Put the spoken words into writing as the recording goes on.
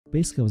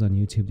Basically, I was on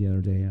YouTube the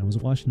other day and I was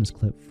watching this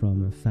clip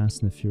from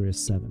Fast and the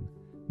Furious 7.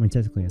 I mean,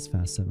 technically it's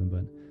Fast 7,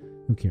 but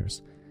who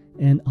cares?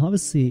 And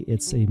obviously,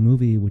 it's a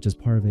movie which is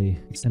part of a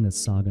extended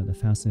saga, the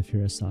Fast and the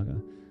Furious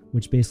saga,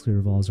 which basically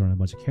revolves around a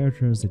bunch of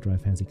characters. They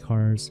drive fancy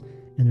cars,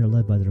 and they're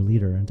led by their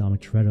leader,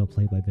 Dominic Toretto,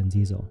 played by Vin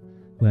Diesel,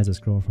 who has this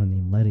girlfriend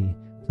named Letty,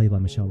 played by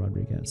Michelle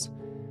Rodriguez.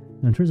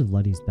 Now, in terms of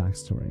Letty's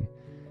backstory,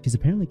 she's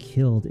apparently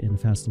killed in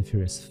Fast and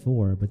Furious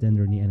 4, but then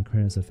during the end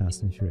credits of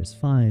Fast and Furious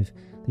 5,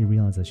 they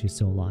realize that she's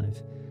still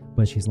alive,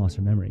 but she's lost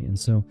her memory. And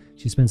so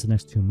she spends the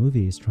next two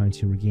movies trying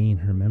to regain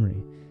her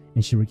memory.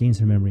 And she regains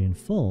her memory in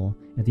full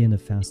at the end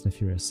of Fast and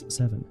Furious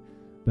 7.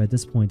 But at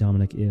this point,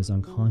 Dominic is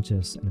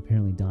unconscious and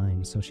apparently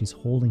dying, so she's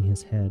holding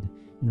his head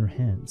in her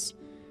hands.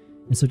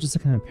 And so just to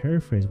kind of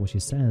paraphrase what she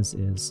says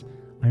is,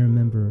 I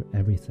remember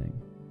everything.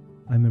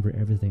 I remember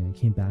everything. It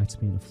came back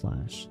to me in a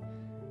flash.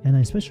 And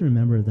I especially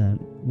remember that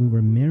we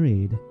were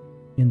married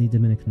in the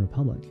Dominican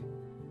Republic.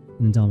 And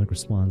then Dominic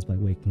responds by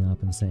waking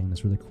up and saying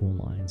this really cool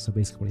line. So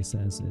basically what he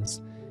says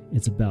is,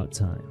 it's about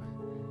time.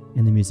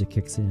 And the music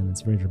kicks in.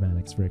 It's very dramatic.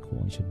 It's very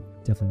cool. You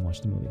should definitely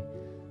watch the movie.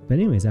 But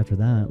anyways, after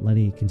that,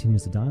 Letty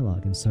continues the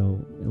dialogue. And so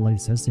Letty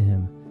says to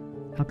him,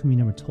 how come you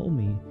never told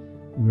me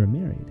we were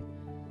married?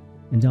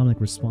 And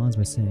Dominic responds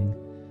by saying,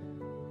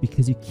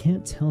 because you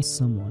can't tell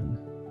someone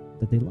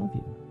that they love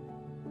you.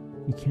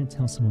 You can't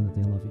tell someone that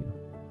they love you.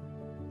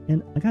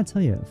 And I gotta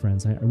tell you,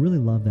 friends, I really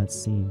love that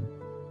scene,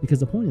 because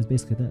the point is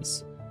basically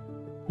this.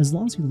 As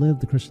long as you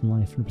live the Christian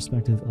life from the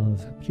perspective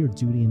of pure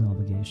duty and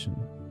obligation,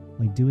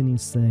 like doing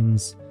these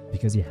things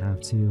because you have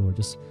to, or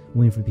just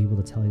waiting for people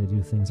to tell you to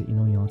do things that you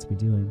know you ought to be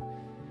doing,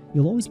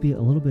 you'll always be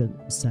a little bit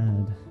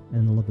sad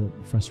and a little bit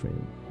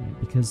frustrated, right?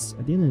 Because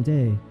at the end of the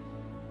day,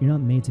 you're not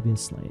made to be a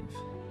slave.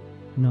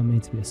 You're not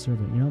made to be a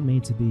servant. You're not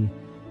made to be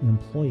an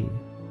employee.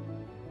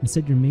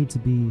 Instead, you're made to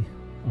be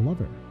a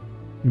lover.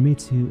 You're made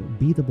to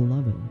be the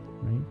beloved,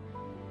 right?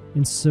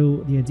 And so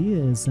the idea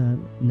is that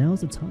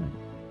now's the time.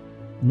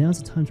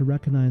 Now's the time to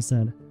recognize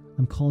that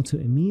I'm called to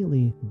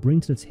immediately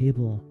bring to the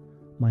table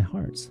my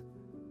heart.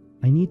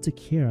 I need to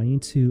care. I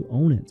need to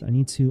own it. I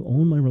need to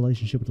own my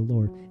relationship with the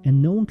Lord,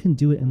 and no one can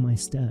do it in my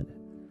stead.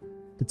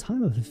 The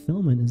time of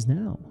fulfillment is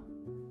now.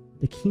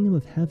 The kingdom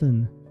of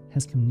heaven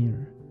has come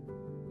near.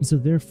 And so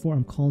therefore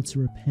I'm called to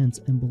repent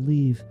and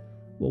believe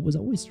what was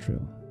always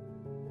true.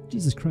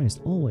 Jesus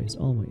Christ always,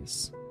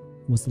 always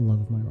was the love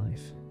of my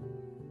life.